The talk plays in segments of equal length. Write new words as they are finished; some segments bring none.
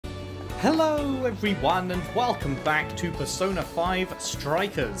Hello everyone and welcome back to Persona 5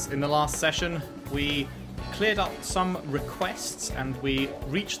 Strikers. In the last session we cleared up some requests and we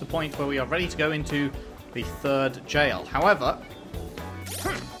reached the point where we are ready to go into the third jail. However,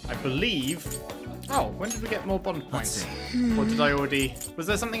 I believe... Oh, when did we get more bond points? Or did I already... Was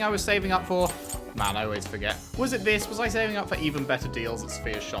there something I was saving up for? Man, I always forget. Was it this? Was I saving up for even better deals at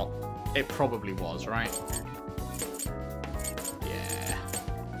Sphere Shop? It probably was, right?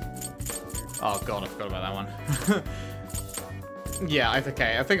 Oh god, I forgot about that one. Yeah,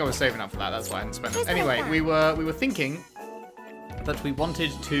 okay. I think I was saving up for that. That's why I didn't spend it. Anyway, we were thinking that we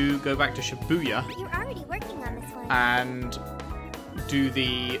wanted to go back to Shibuya. You're already working on this one. And do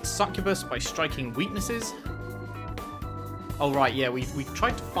the succubus by striking weaknesses. Oh right, yeah, we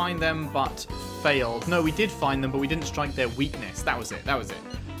tried to find them but failed. No, we did find them, but we didn't strike their weakness. That was it. That was it.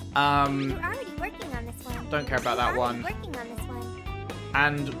 You're already working on this one. Don't care about that one. Working on this one.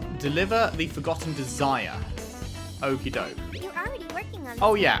 And deliver the forgotten desire. Okie doke. You're already working on this.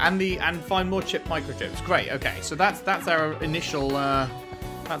 Oh yeah, and find more chip microchips. Great. Okay, so that's our initial.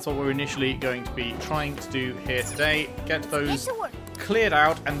 That's what we're initially going to be trying to do here today. Get those cleared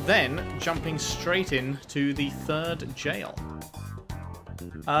out, and then jumping straight in to the third jail.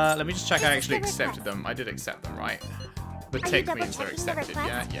 Let me just check. I actually accepted them. I did accept them, right? The tick means they're accepted.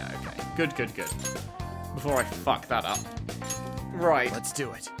 Yeah. Yeah. Okay. Good. Good. Good. Before I fuck that up. Right. Let's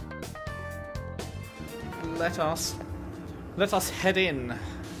do it. Let us head in.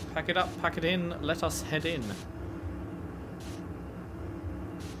 Pack it up, pack it in, let us head in.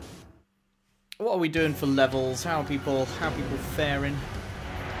 What are we doing for levels? How are people faring?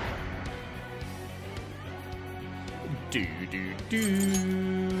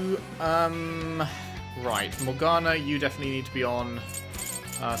 Right, Morgana, you definitely need to be on.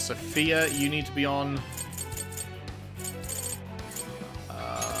 Sophia, you need to be on.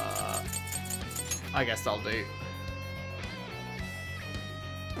 I guess that'll do.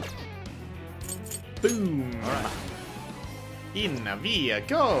 Boom! Right. In via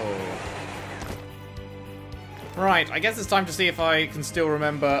go! Right, I guess it's time to see if I can still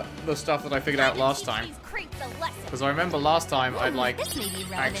remember the stuff that I figured out last time. Because I remember last time I'd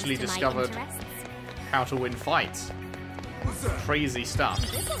actually discovered how to win fights. Crazy stuff.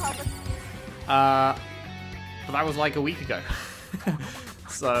 But that was like a week ago.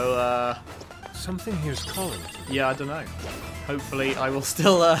 So, something here's calling. Yeah, I don't know. Hopefully, I will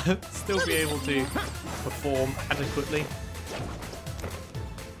still be able to perform adequately.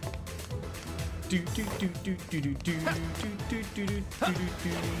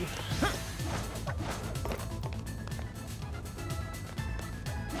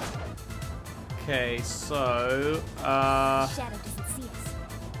 Okay, so Shadow doesn't see us.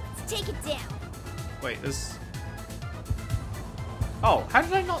 Let's take it down. Wait, there's. Oh, how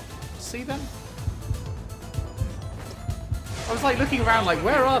did I not see them? I was like looking around like,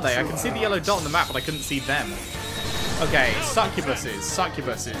 where are they? I can see the yellow dot on the map, but I couldn't see them. Okay,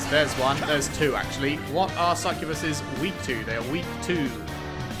 succubuses. There's one, there's two actually. What are succubuses weak to? They are weak to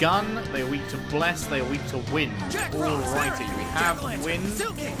gun, they are weak to bless, they are weak to wind. Alrighty, we have wind.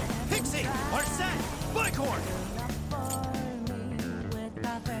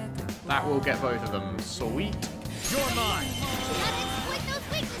 That will get both of them. Sweet. You're mine.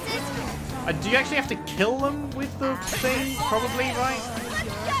 Do you actually have to kill them with the thing? Probably, right?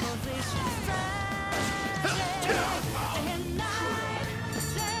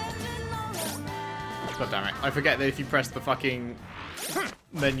 God damn it. I forget that if you press the fucking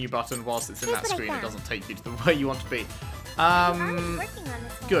menu button whilst it's in that screen, it doesn't take you to the where you want to be.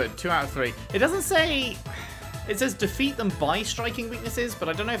 Good. 2 out of 3. It doesn't say... It says defeat them by striking weaknesses, but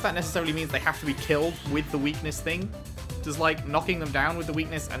I don't know if that necessarily means they have to be killed with the weakness thing. Does, like, knocking them down with the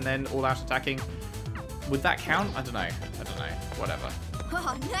weakness and then all-out attacking, would that count? I don't know. Whatever.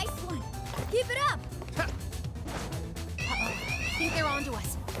 Oh, nice one. Keep it up. Uh-oh. I think they're onto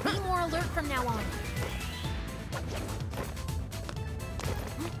us. Be more alert from now on.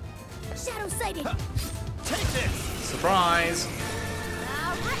 Shadow sighted. Take this. Surprise.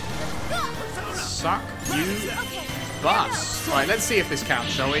 Suck you bust. Right, let's see if this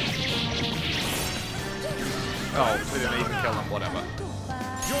counts, shall we? Oh, we didn't even kill them, whatever.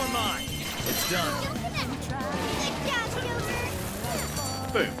 You're mine. It's done.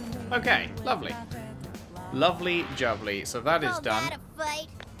 Boom. Okay, lovely. Lovely jubbly. So that is done.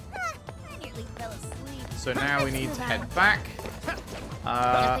 So now we need to head back.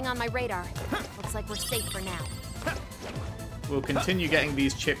 Nothing on my radar. Looks like we're safe for now. We'll continue getting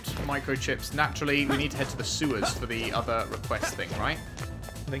these microchips. Naturally, we need to head to the sewers for the other request thing, right?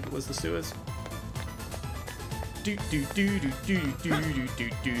 I think it was the sewers.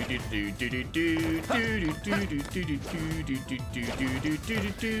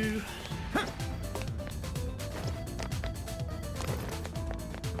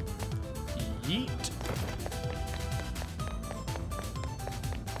 Yeet.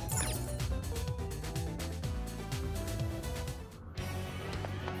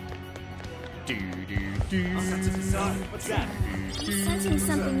 What's that? I'm sensing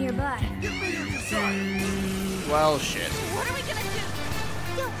something nearby. Well, shit. What are we gonna do?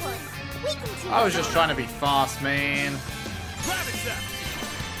 Don't worry. We can do I was just trying to be fast, man. Grab it, Seth.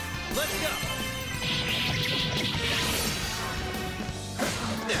 Let's go.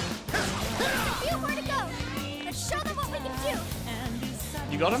 Few more to go. Let's show them what we can do.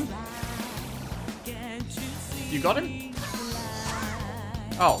 You got him? You got him?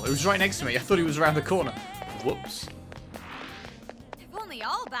 Oh, it was right next to me. I thought he was around the corner. Whoops. If only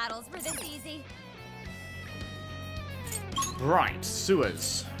all battles were this easy. Right,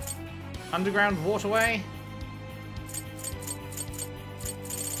 sewers. Underground waterway?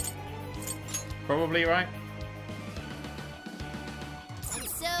 Probably, right? And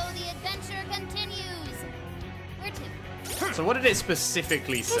so the adventure continues. Where to? So what did it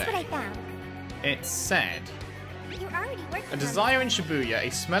specifically Here's what I say? found. It said, You're already working a on desire in Shibuya,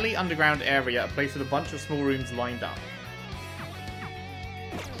 a smelly underground area, a place with a bunch of small rooms lined up.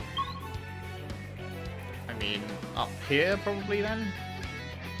 I mean, up here probably then?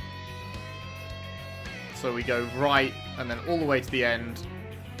 So we go right, and then all the way to the end,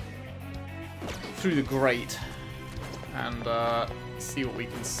 through the grate, and see what we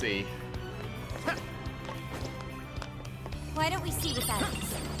can see. Why don't we see what that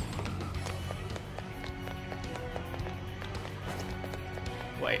is?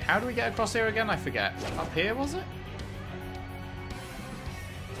 Wait, how do we get across here again? I forget. Up here, was it?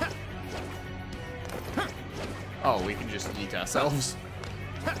 Oh, we can just eat ourselves.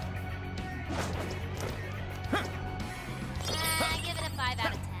 Give it a 5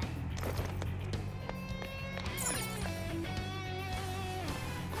 out of 10.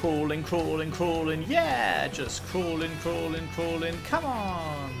 Crawling, crawling, crawling. Yeah, just crawling, crawling, crawling. Come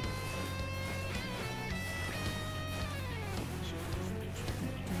on.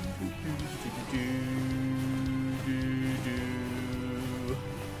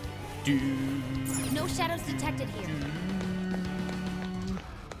 No shadows detected here.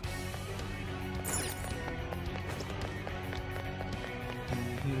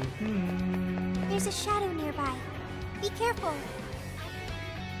 There's a shadow nearby. Be careful.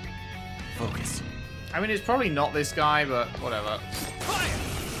 Focus. I mean, it's probably not this guy, but whatever. Fire!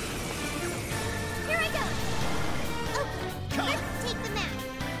 Here I go. Okay, let's take the map.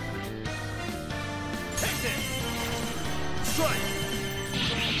 Take this! Strike!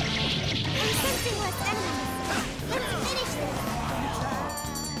 I'm sensing less enemies. Let's finish this.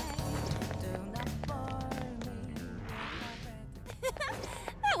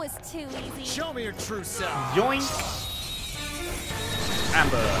 That was too easy. Show me your true self. Yoink.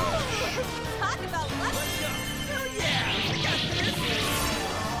 Amber. Talk about luck. Oh yeah! We got this!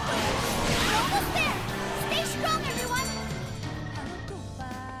 We're almost there. Stay strong, everyone.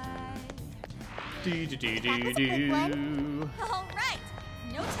 Do do do That was a do quick do. All right.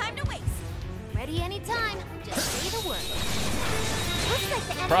 No time to waste. Ready anytime. Just say the word. Looks like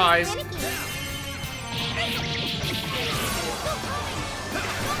the Surprise. enemy's panicking.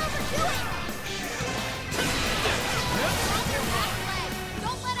 Don't overdo it. Hold your back leg.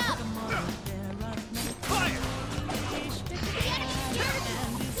 Don't let up. Fire! The enemy's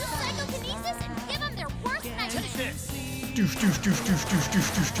turning. Do psychokinesis and give them their worst Take nightmare. this! Doof doof doof doof doof doof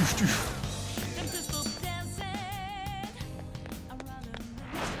doof doof doof.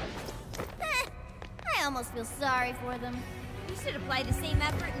 I almost feel sorry for them. We should apply the same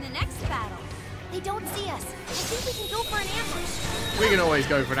effort in the next battle. They don't see us. I think we can go for an ambush. We can always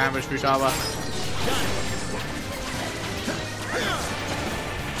go for an ambush, Futaba.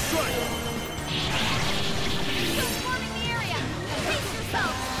 Strike! Still swarming the area. Brace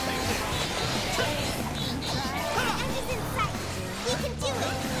yourself. The end is in sight. We can do it.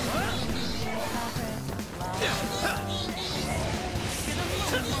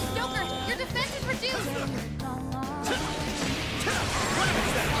 Joker, your defense is reduced.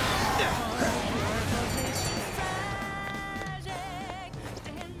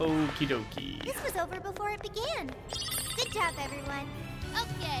 Okie dokie. This was over before it began. Good job, everyone.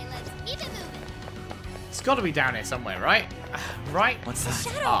 Okay, let's keep it moving. It's got to be down here somewhere, right? Right? What's that?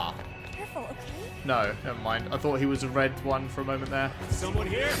 Shadow. Ah, Careful, okay? no, never mind. I thought he was a red one for a moment there. Someone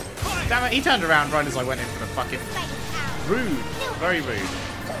here? Fire! Damn it, he turned around right as I went in for the fucking... Fight it out. Rude. Very rude.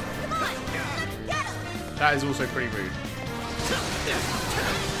 Come on, let's get him. That is also pretty rude.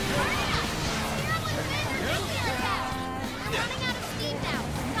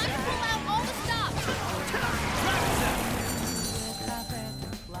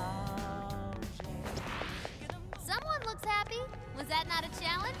 Someone looks happy. Was that not a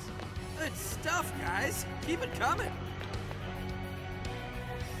challenge? Good stuff, guys. Keep it coming.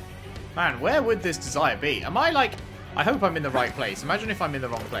 Man, where would this desire be? Am I like... I hope I'm in the right place. Imagine if I'm in the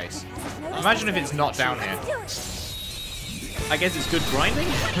wrong place. Imagine if it's not down here. I guess it's good grinding?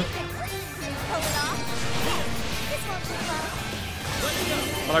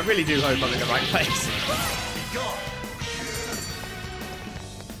 But I really do hope I'm in the right place.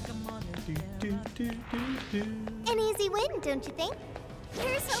 An easy win, don't you think?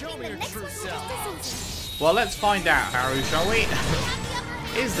 Here's hoping the next one will just as easy. Well, let's find out, Haru, shall we?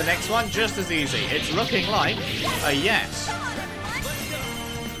 Is the next one just as easy? It's looking like a yes.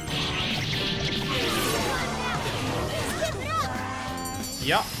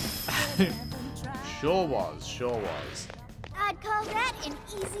 Yup. Sure was, sure was. I'd call that an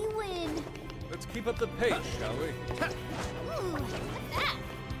easy win. Let's keep up the pace, shall we? Ooh, what's that?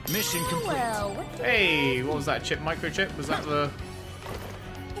 Mission complete. Well, what do Hey, what was that? Chip microchip? Was that the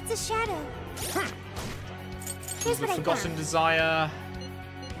It's a shadow. Here's what I Forgotten got. Desire?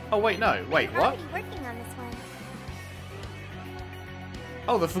 Oh wait, no. Wait, We're what? already working on this one.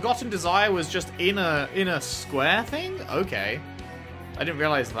 Oh, the Forgotten Desire was just in a square thing? Okay. I didn't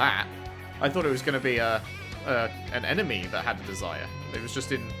realize that. I thought it was going to be an enemy that had a desire. It was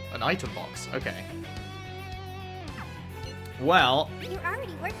just in an item box. Okay. Well, You're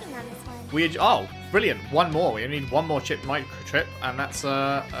already working on this one. oh, brilliant. One more. We only need one more chip microchip, and that's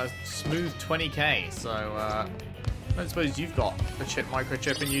a smooth 20k. So, I don't suppose you've got a chip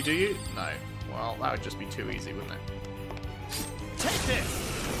microchip in you, do you? No. Well, that would just be too easy, wouldn't it? Take this.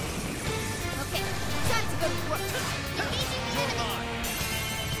 Okay, time to go to work. Engaging the enemy.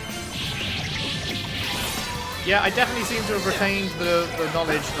 Yeah, I definitely seem to have retained the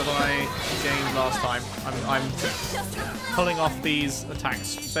knowledge that I gained last time. I'm pulling off these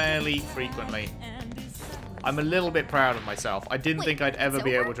attacks fairly frequently. I'm a little bit proud of myself. I didn't think I'd ever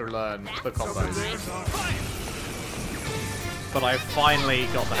be able to learn the combos. But I finally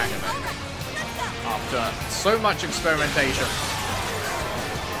got the hang of it. After so much experimentation.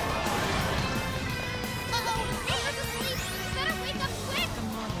 Uh-oh, Sailor's asleep. Better wake up quick.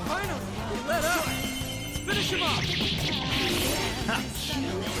 Finally, we let up. Let's finish him off.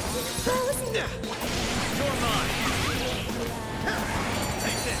 Frozen. You're mine.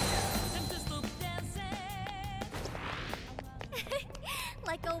 Take this.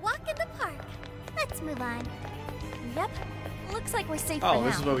 Like a walk in the park. Let's move on. Yep. Looks like we're safe for Oh, now.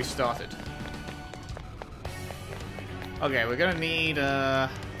 this is where we started. Okay, we're gonna need This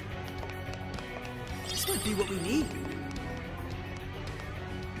might be what we need.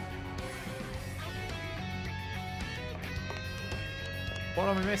 what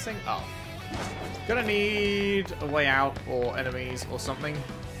are we missing? Oh. Gonna need a way out or enemies or something.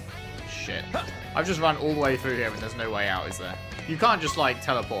 Shit. I've just run all the way through here and there's no way out, is there? You can't just, like,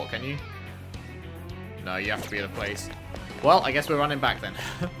 teleport, can you? No, you have to be at a place. Well, I guess we're running back then.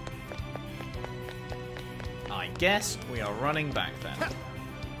 I guess we are running back then.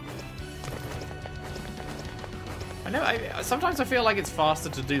 I know, sometimes I feel like it's faster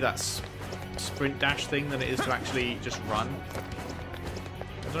to do that sprint dash thing than it is to actually just run.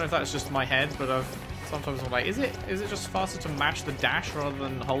 I don't know if that's just my head, but sometimes I'm like, is it just faster to mash the dash rather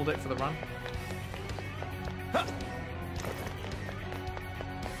than hold it for the run?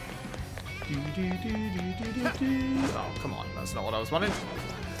 Oh, come on, that's not what I was wanting.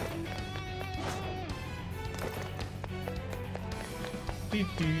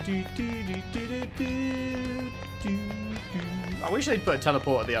 I wish they'd put a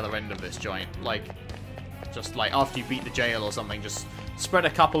teleport at the other end of this joint, like, just like after you beat the jail or something, just spread a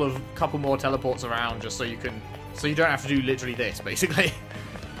couple more teleports around just so you don't have to do literally this, basically.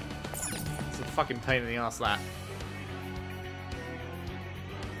 It's a fucking pain in the ass, that.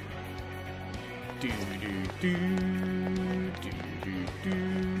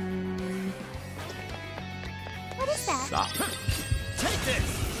 What is that? Stop. Take this.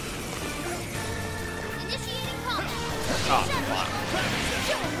 Initiating combat. Oh, fuck.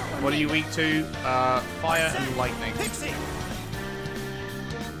 What are you weak to? Fire and lightning. Pixie.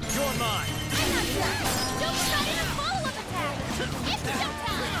 You're mine. I'm not done. Don't stop in a follow-up attack. It's showtime.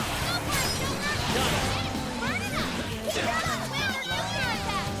 Go for it, Joker. Burn it up. Keep it on the wheel and nuclear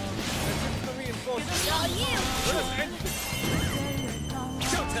attack. The reinforcements. It's all you. Let us end this.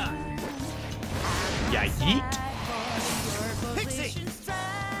 Showtime. Yeah, yeet. Pixie.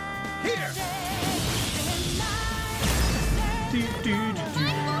 Here.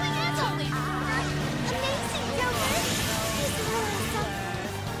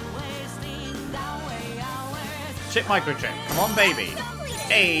 Chip microchip. Come on, baby.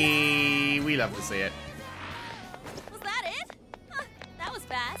 Hey, we love to see it. Was that it? Huh, that was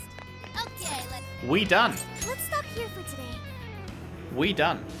fast. Okay, We done. let's stop here for today. We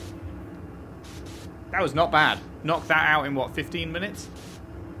done. That was not bad. Knocked that out in what, 15 minutes?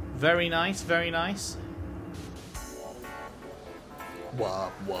 Very nice, very nice.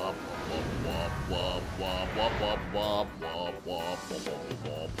 Wop, wop, wop, wop, wop, wop, wop, wop, wop, wop,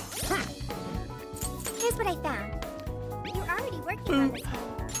 wop. Here's what I found. You're already working on this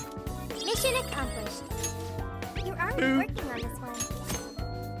one. Mission accomplished. You're already working on this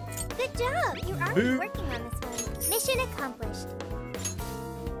one. Good job. You're already working on this one. Mission accomplished.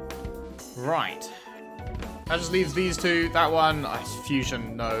 Right. That just leaves these two. That one,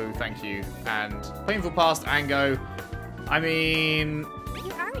 fusion, no, thank you. And painful past, Ango. I mean,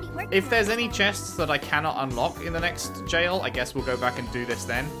 You're already working if there's on any this chests that I cannot unlock in the next jail, I guess we'll go back and do this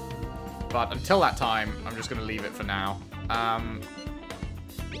then. But until that time, I'm just going to leave it for now. one.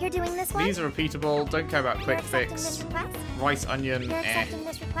 You're doing this one? These are repeatable. Don't care about You're quick accepting fix. this request? Rice onion, You're eh. accepting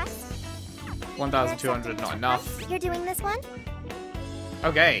this request? 1,200, not enough. You're doing this one?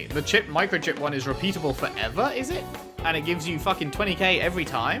 Okay, the chip microchip one is repeatable forever, is it? And it gives you fucking 20k every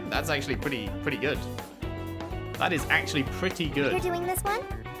time? That's actually pretty good. That is actually pretty good. You're doing this one?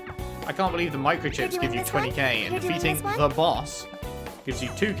 I can't believe the microchips You're give doing you this one? 20k and You're doing defeating this one? the boss gives you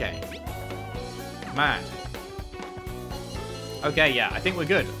 2k. Mad. Okay, yeah, I think we're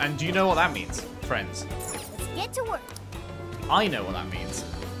good. And do you know what that means, friends? Let's get to work. I know what that means.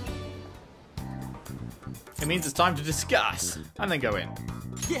 It means it's time to discuss and then go in.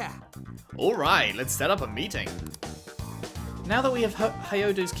 Yeah. Alright, let's set up a meeting. Now that we have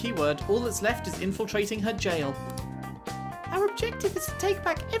Hyodo's keyword, all that's left is infiltrating her jail. Our objective is to take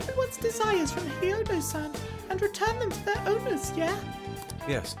back everyone's desires from Hyodo-san and return them to their owners, yeah?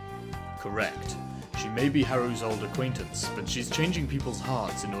 Yes. Correct. She may be Haru's old acquaintance, but she's changing people's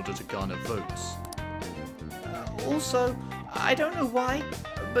hearts in order to garner votes. Also, I don't know why,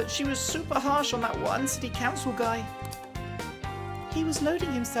 but she was super harsh on that one city council guy. He was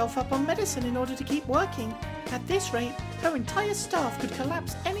loading himself up on medicine in order to keep working. At this rate, her entire staff could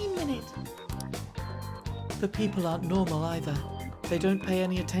collapse any minute. The people aren't normal either. They don't pay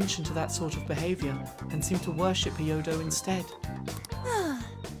any attention to that sort of behaviour and seem to worship Hyodo instead.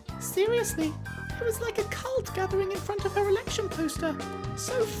 Seriously, it was like a cult gathering in front of her election poster.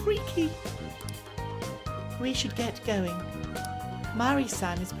 So freaky. We should get going.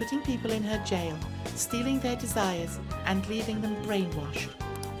 Mari-san is putting people in her jail, stealing their desires, and leaving them brainwashed.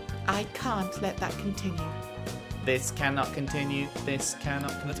 I can't let that continue. This cannot continue. This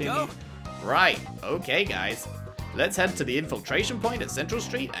cannot continue. go. Right, okay guys. Let's head to the infiltration point at Central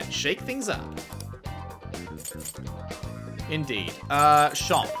Street and shake things up. Indeed.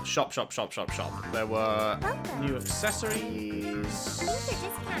 Shop. There were Welcome. new accessories. Things are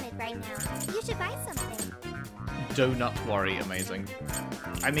discounted right now. You should buy something. Do not worry, amazing.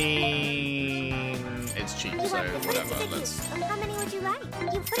 I mean, it's cheap, You so want the whatever. fridge Let's. stickers. How many would you like?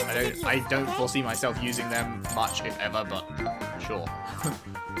 You put it to good use, I don't okay? foresee myself using them much, if ever, but sure.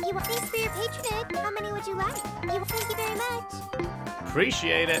 You want thanks for your patronage. How many would you like? Thank you very much.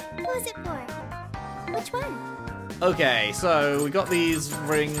 Appreciate it. Who's it for? Which one? Okay, so we got these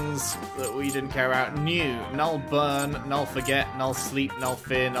rings that we didn't care about. New, null burn, null forget, null sleep, null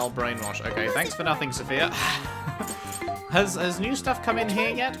fear, null brainwash. Okay, thanks for nothing, Sophia. Has new stuff come in here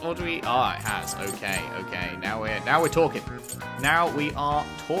yet, or do we? Ah, it has. Okay. Now we're talking. Now we are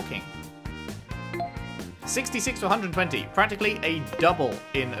talking. 66 to 120, practically a double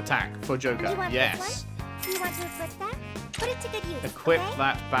in attack for Joker. You want Yes. this one? Do you want to equip that? Put it to good use. Equip okay?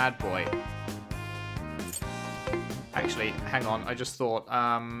 that bad boy. Actually, hang on. I just thought,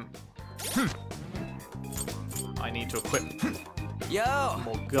 I need to equip Yo.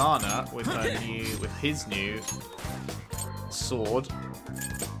 Morgana with his new sword.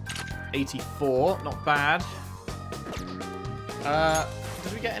 84, not bad.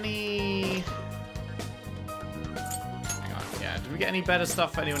 Did we get any? Hang on, yeah. Did we get any better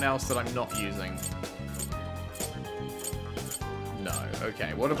stuff for anyone else that I'm not using? No.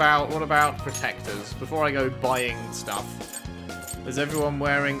 Okay. What about protectors? Before I go buying stuff, is everyone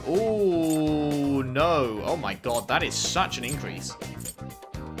wearing? Oh no! Oh my god, that is such an increase.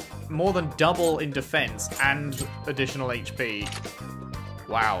 More than double in defense and additional HP.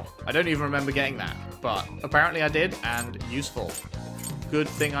 Wow. I don't even remember getting that, but apparently I did, and useful. Good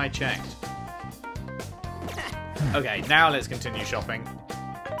thing I checked. Okay, now let's continue shopping.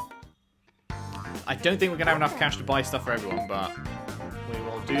 I don't think we're gonna have enough cash to buy stuff for everyone, but we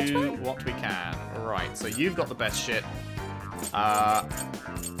will do what we can. Right, so you've got the best shit.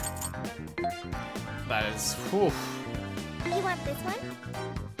 That is... Whew. You want this one?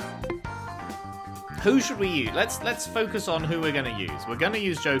 Who should we use? Let's focus on who we're going to use. We're going to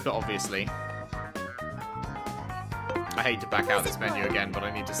use Joker, obviously. I hate to back out this menu again, but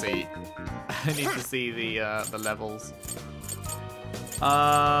I need to see... I need to see the levels.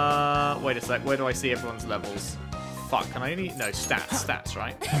 Wait a sec. Where do I see everyone's levels? Fuck, can I only... No, stats,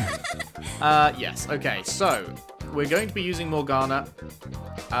 right? Yes, okay, so... We're going to be using Morgana.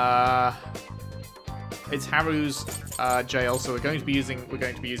 It's Haru's jail, so we're going to be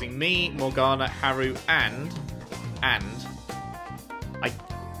using me, Morgana, Haru, and I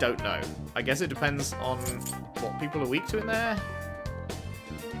don't know. I guess it depends on what people are weak to in there.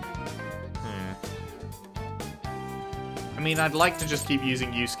 I mean, I'd like to just keep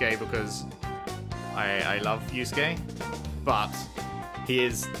using Yusuke because I love Yusuke, but he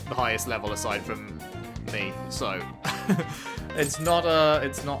is the highest level aside from me, so it's not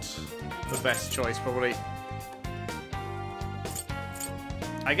the best choice probably.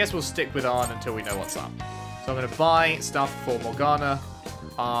 I guess we'll stick with Arn until we know what's up. So I'm going to buy stuff for Morgana,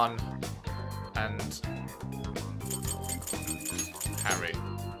 Arn, and Haru.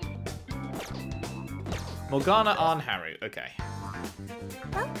 Morgana, Arn, Haru. Okay.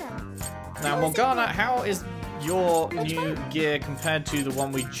 Welcome. Now, Morgana, how is your new gear compared to the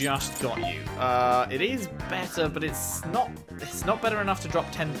one we just got you? It is better, but it's not better enough to drop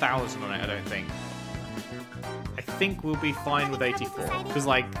 10,000 on it, I don't think. I think we'll be fine with 84, because,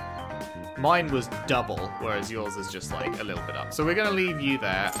 like, mine was double, whereas yours is just, like, a little bit up. So we're going to leave you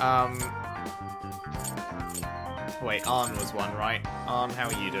there. Wait, Arn was one, right? Arn, how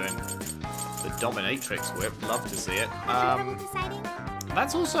are you doing? The Dominatrix whip, love to see it.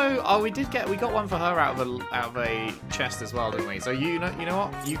 That's also... Oh, we got one for her out of a chest as well, didn't we? So you know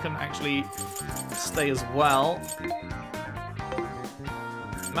what? You can actually stay as well.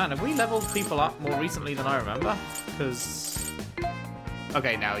 Man, have we leveled people up more recently than I remember? Because...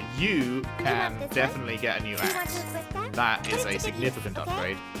 Okay, now you can definitely get a new axe. That is a significant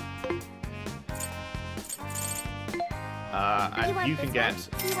upgrade. And you can get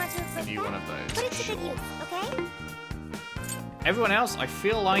a new one of those. Sure. Everyone else, I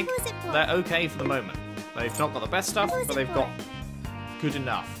feel like they're okay for the moment. They've not got the best stuff, but they've got good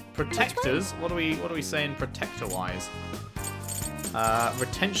enough. Protectors, what are we saying protector-wise?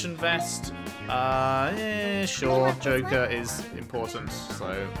 Retention vest. Sure, Joker is important,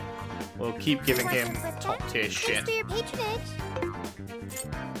 so we'll keep giving him top-tier shit.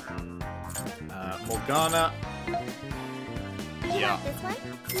 Morgana. Yeah. This one?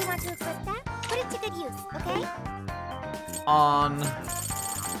 You want to equip that? Put it to good use, okay? On.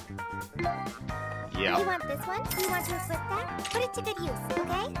 Yeah. You want this one? You want to equip that? Put it to good use,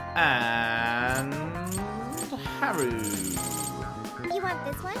 okay? And Haru. You want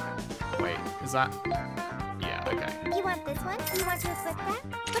this one? Wait, is that? Yeah, okay. You want this one? You want to equip that?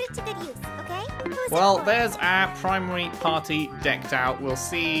 Put it to good use, okay? Well, there's our primary party decked out. We'll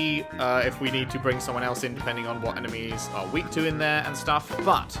see if we need to bring someone else in depending on what enemies are weak to in there and stuff.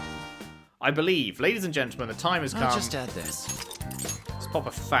 But I believe, ladies and gentlemen, the time has come. I'll just add this. Let's pop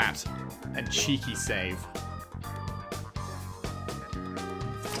a fat and cheeky save.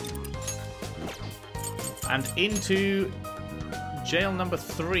 And into jail number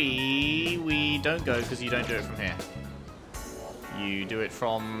 3, we don't go because you don't do it from here. You do it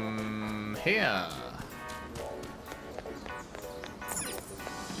from here.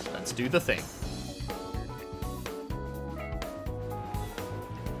 Let's do the thing.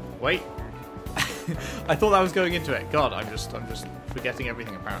 Wait. I thought that was going into it. God, I'm just forgetting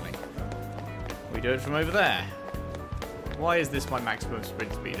everything apparently. We do it from over there. Why is this my maximum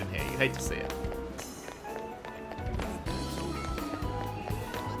sprint speed in here? You hate to see it.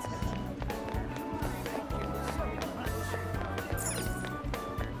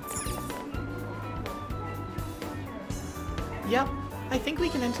 Yep, I think we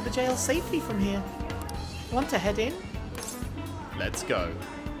can enter the jail safely from here. Want to head in? Let's go.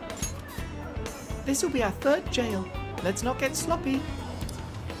 This will be our 3rd jail. Let's not get sloppy.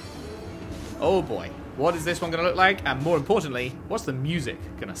 Oh boy, what is this one going to look like? And more importantly, what's the music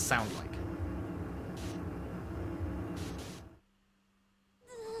going to sound like?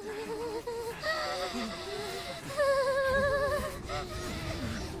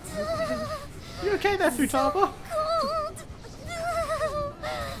 You okay there, Futaba?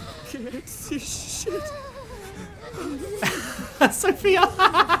 Shit. Sophia!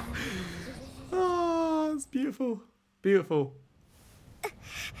 Oh, it's beautiful. Beautiful.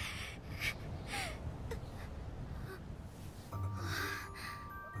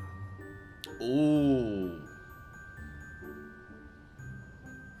 Ooh.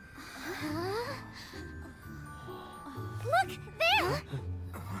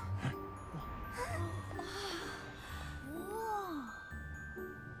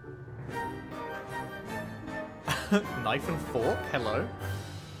 Knife and fork, hello.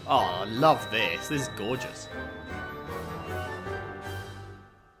 Oh, I love this. This is gorgeous.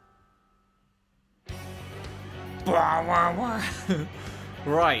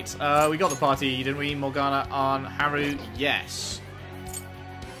 Right, we got the party, didn't we? Morgana on Haru, yes.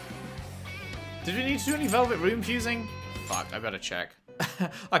 Did we need to do any Velvet Room fusing? Fuck, I better check.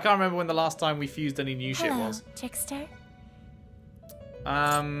 I can't remember when the last time we fused any new shit was. Trickster.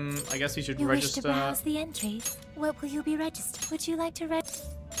 I guess we should You register. Wish to browse the entries. What will you be registered? Would you like to register?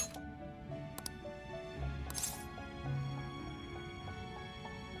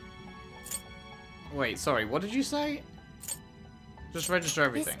 Wait, sorry, what did you say? Just register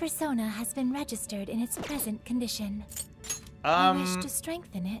everything. This persona has been registered in its present condition. You wish to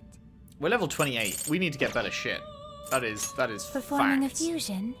strengthen it? We're level 28. We need to get better shit. That is Performing facts. a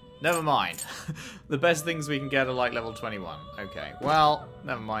fusion? Never mind. The best things we can get are like level 21. Okay, well,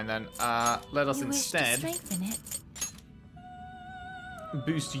 never mind then. Let us You instead wish to strengthen it?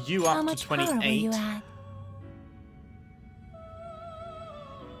 boost you up How to much power will 28. you add?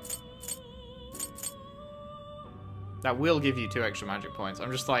 That will give you 2 extra magic points.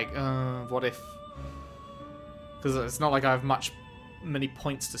 I'm just like, what if? Because it's not like I have many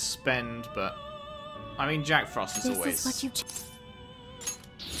points to spend, but I mean, Jack Frost is This always is what you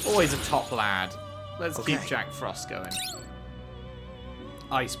always a top lad. Let's keep Jack Frost going.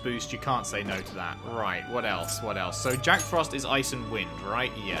 Ice boost, you can't say no to that. Right, what else? What else? So Jack Frost is ice and wind,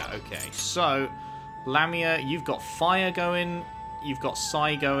 right? Yeah, okay. So, Lamia, you've got fire going, you've got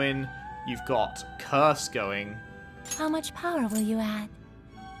Psy going, you've got Curse going. How much power will you add?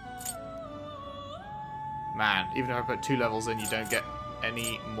 Man, even if I put 2 levels in, you don't get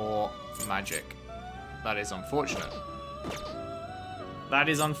any more magic. That is unfortunate. That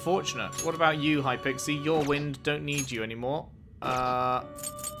is unfortunate. What about you, Hypixie? Your wind don't need you anymore. I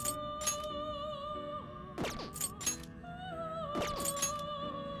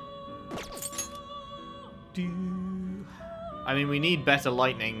mean, we need better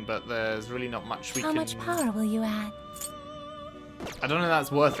lightning, but there's really not much we can... How much power will you add? I don't know if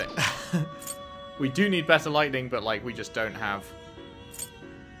that's worth it. We do need better lightning, but, like, we just don't have...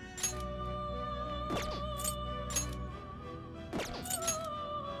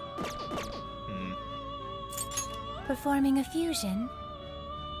 Performing a fusion?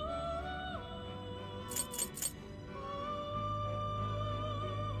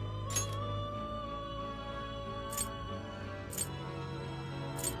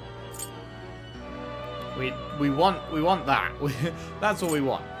 We want that. That's what we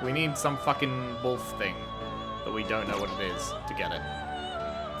want. We need some fucking wolf thing that we don't know what it is to get it.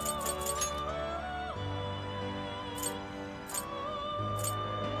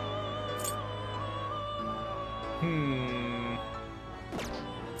 And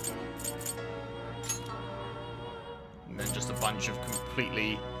then just a bunch of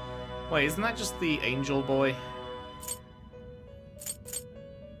completely... Wait, isn't that just the angel boy?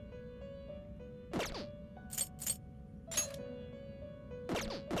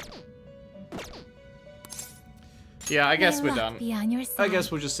 Yeah, I guess we're done. I guess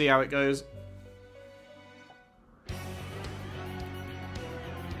we'll just see how it goes.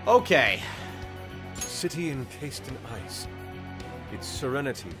 Okay. City encased in ice. Its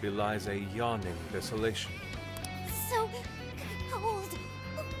serenity belies a yawning desolation. So cold.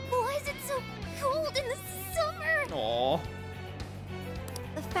 Why is it so cold in the summer? Aww.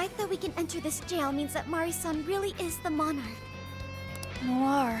 The fact that we can enter this jail means that Mari-san really is the monarch.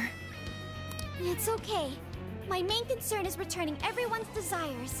 Noir. It's okay. My main concern is returning everyone's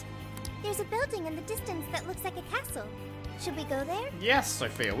desires. There's a building in the distance that looks like a castle. Should we go there? Yes,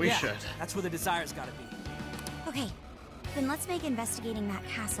 Sophia, we should. That's where the desire's gotta be. Okay, then let's make investigating that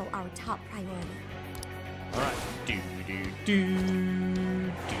castle our top priority. Alright.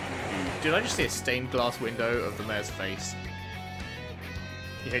 Did I just see a stained glass window of the mayor's face?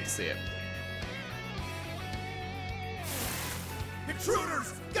 You hate to see it.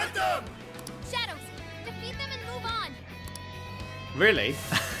 Intruders! Get them! Shadows! Defeat them and move on! Really?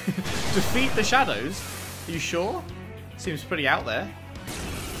 Defeat the shadows? Are you sure? Seems pretty out there.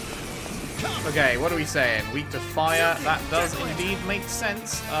 Okay, what are we saying? Weak to fire. That does indeed make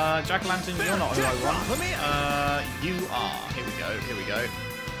sense. Jack-o'-lantern, you're not who I want. You are. Here we go, here we go.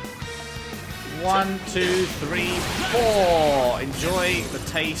 1, 2, 3, 4. Enjoy the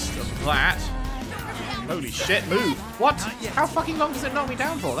taste of that. Holy shit, move. What? How fucking long does it knock me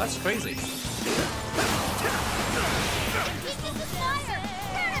down for? That's crazy.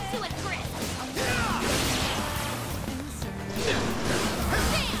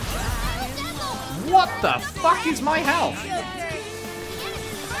 What the fuck is my health?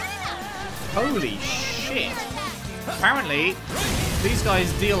 Holy shit. Apparently, these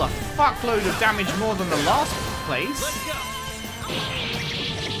guys deal a fuckload of damage more than the last place.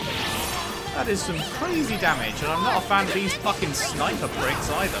 That is some crazy damage, and I'm not a fan of these fucking sniper pricks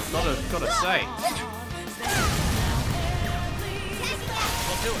either, gotta say.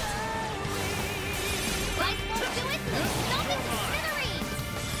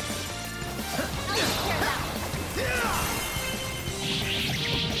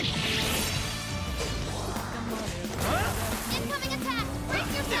 Incoming attack!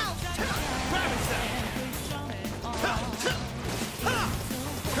 Brace yourself!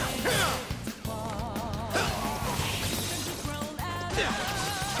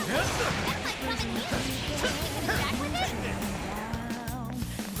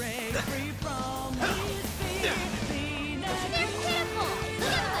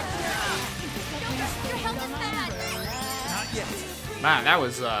 Man, that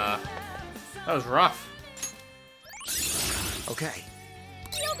was rough. Okay.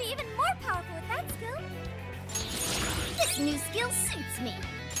 You'll be even more powerful with that skill. This new skill suits me.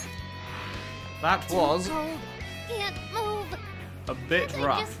 That was Cold. Can't move. a bit Could I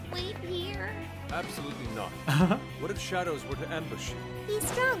rough. just wait here? Absolutely not. What if shadows were to ambush you? Be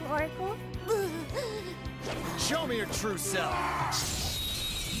strong, Oracle. Show me your true self.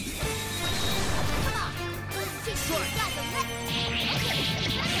 Come on. Let's see who's got the rest. Okay,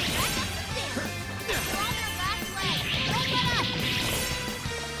 back up the stairs. You're on their last leg. Don't let up.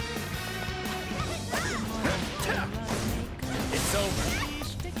 It's over.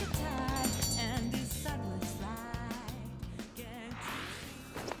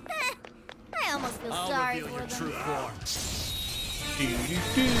 I almost feel I'll sorry reveal for your them. true form. You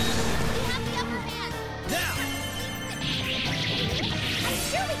have the upper hand. Now! I'm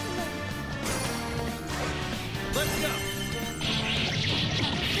sure we can win. Let's go!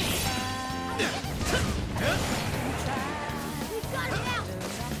 We've got it now.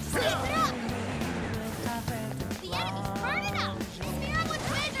 Sweep it up. The enemy's burning up. Spear would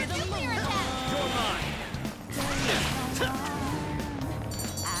win their nuclear attack. You're mine!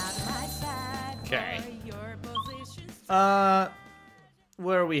 Okay.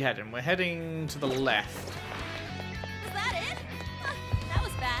 Where are we heading? We're heading to the left. Is that it? That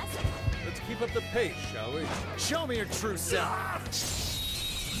was fast. Let's keep up the pace, shall we? Show me your true self! Are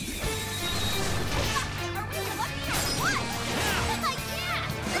we lucky or what? Like, yeah,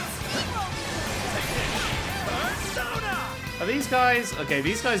 let's steamroll. Persona! Are these guys? Okay,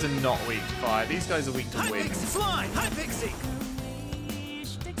 these guys are not weak to fire. These guys are weak to Hi, wind. Pixie! Slime! Hi, Pixie!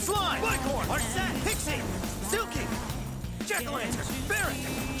 Slime! Bicorn! Arsat! Pixie! Silky! Jack-o'-lantern! Barret!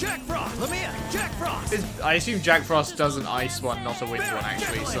 Jack Frost! Lamia! Jack Frost! I assume Jack Frost does an ice one, not a wind one,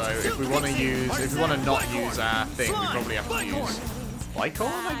 actually. So if we want to not use our thing, we probably have to use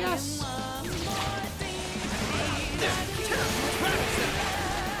Bicorn, I guess.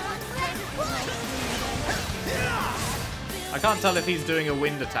 I can't tell if he's doing a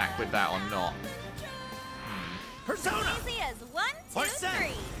wind attack with that or not. Persona! Easy as 1, 2, Arsat!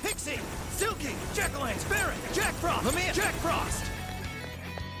 3. Pixie! Silky! Jack-o'-lantern! Barret! Jack Frost! Lamia! Jack Frost!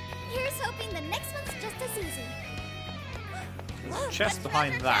 Here's hoping the next one's just as easy. There's a chest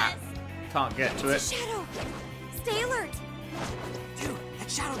behind that. Can't get to it. Shadow! Stay alert! Dude, that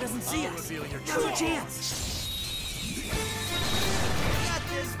shadow doesn't see us. Reveal your Come on. chance. Got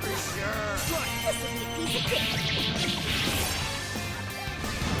this for sure. This will be a piece of cake.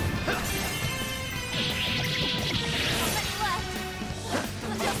 Already left.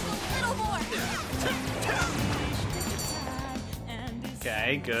 Just a little more.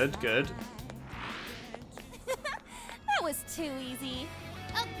 Okay, good, good. That was too easy.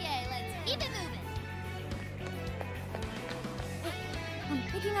 Okay, let's keep it moving. I'm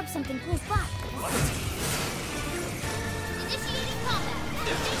picking up something close by. Initiating combat.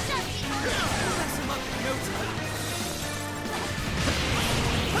 Stay sharp, people. Mess him up in no time.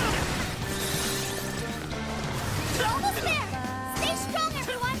 We're almost there. Stay strong,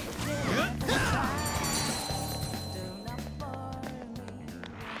 everyone.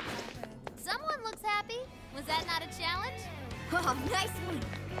 Someone looks happy. Was that not a challenge? Oh, nice one.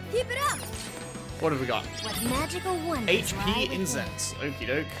 Keep it up. What have we got? What magical wonders lie HP within. incense. Okie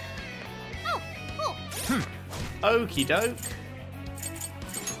doke. Oh, cool. Okie doke.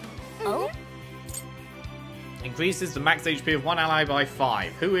 Oh? Increases the max HP of one ally by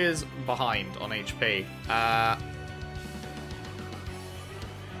 5. Who is behind on HP? I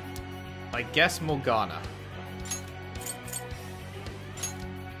guess Morgana.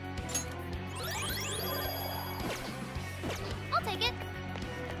 I'll take it.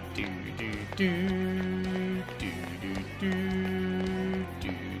 Do do do do do do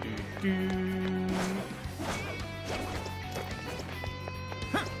do do do.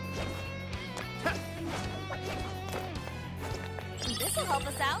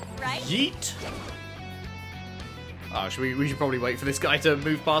 Yeet. Oh, we should probably wait for this guy to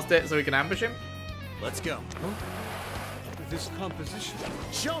move past it so we can ambush him. Let's go. This composition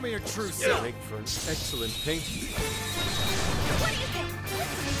Show me your true self. make for an excellent painting. What do you think?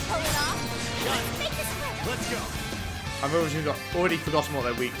 Pull it off? Let's make this work. Let's go. I've already forgotten what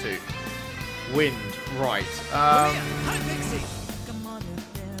they're weak to. Wind, right. Hi, Pixie.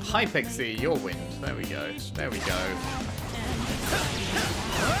 Hi Pixie, you're wind. There we go. There we go.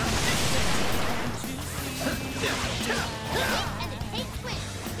 And it takes wind.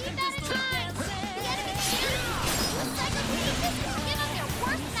 Keep that in mind. The enemy's shooting. Looks like the Thieves will give them their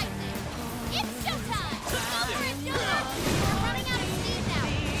worst nightmare. It's showtime. Over and done. We're running out of steam now.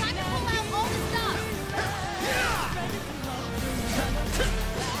 Time to pull out all the stops.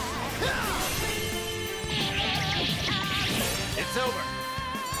 It's over.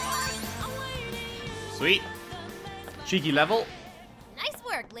 Sweet. Cheeky level. Nice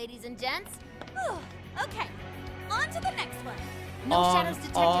work, ladies and gents. Okay, on to the next one. No shadows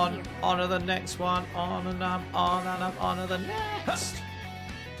detected here. On to the next one. On to the next.